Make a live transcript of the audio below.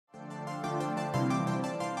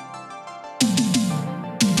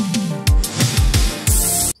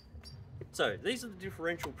So these are the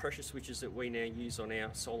differential pressure switches that we now use on our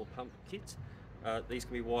solar pump kits. These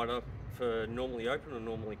can be wired up for normally open or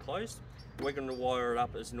normally closed. We're going to wire it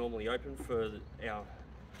up as normally open for our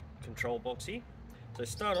control box here. So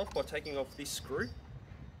start off by taking off this screw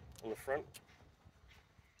on the front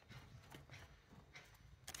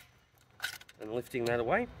and lifting that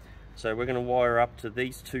away. So we're going to wire up to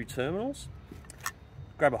these two terminals.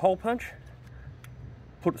 Grab a hole punch,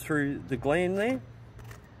 put it through the gland there,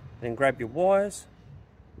 then grab your wires,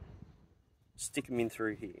 stick them in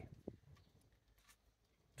through here.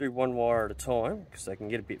 Do one wire at a time because they can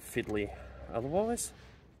get a bit fiddly otherwise.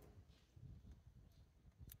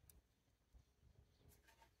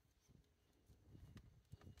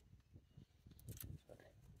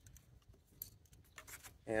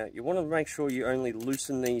 Now you want to make sure you only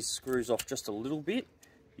loosen these screws off just a little bit.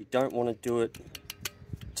 You don't want to do it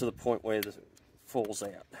to the point where it falls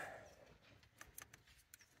out.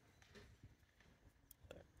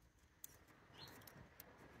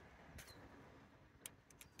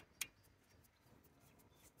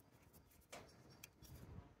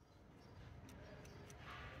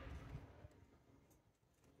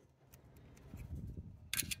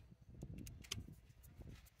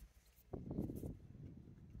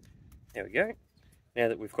 There we go. Now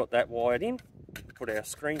that we've got that wired in, put our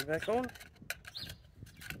screen back on.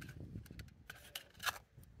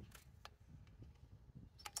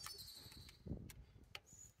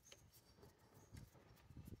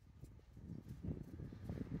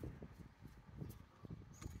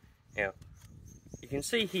 Now, you can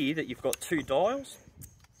see here that you've got two dials.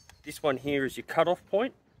 This one here is your cut-off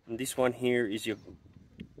point, and this one here is your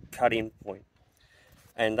cut-in point.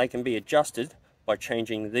 And they can be adjusted by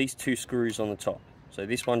changing these two screws on the top. So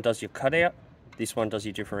this one does your cutout, this one does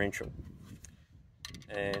your differential.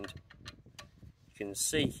 And you can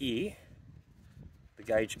see here the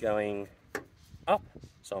gauge going up,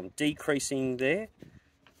 so I'm decreasing there,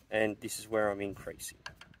 and this is where I'm increasing.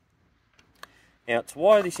 Now to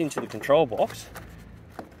wire this into the control box,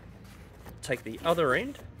 take the other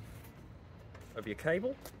end of your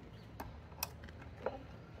cable,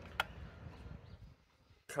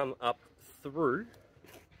 come up through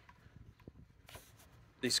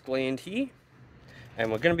this gland here,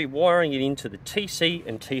 and we're going to be wiring it into the TC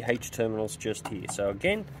and TH terminals just here. So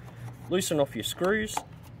again, loosen off your screws,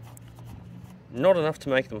 not enough to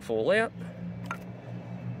make them fall out.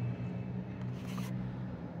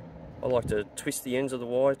 I like to twist the ends of the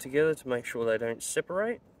wire together to make sure they don't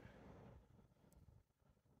separate.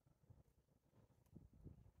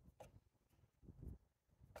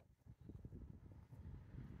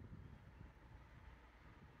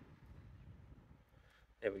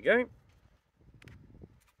 There we go.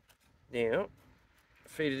 Now,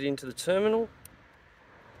 feed it into the terminal.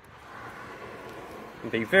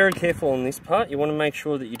 And be very careful on this part. You want to make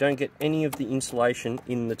sure that you don't get any of the insulation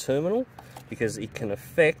in the terminal, because it can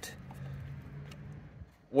affect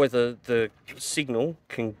whether the signal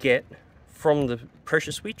can get from the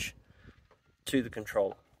pressure switch to the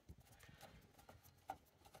controller.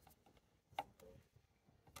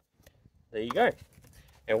 There you go.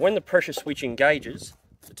 Now when the pressure switch engages,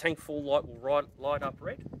 the tank full light will light up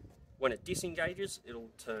red. When it disengages,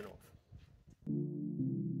 it'll turn off.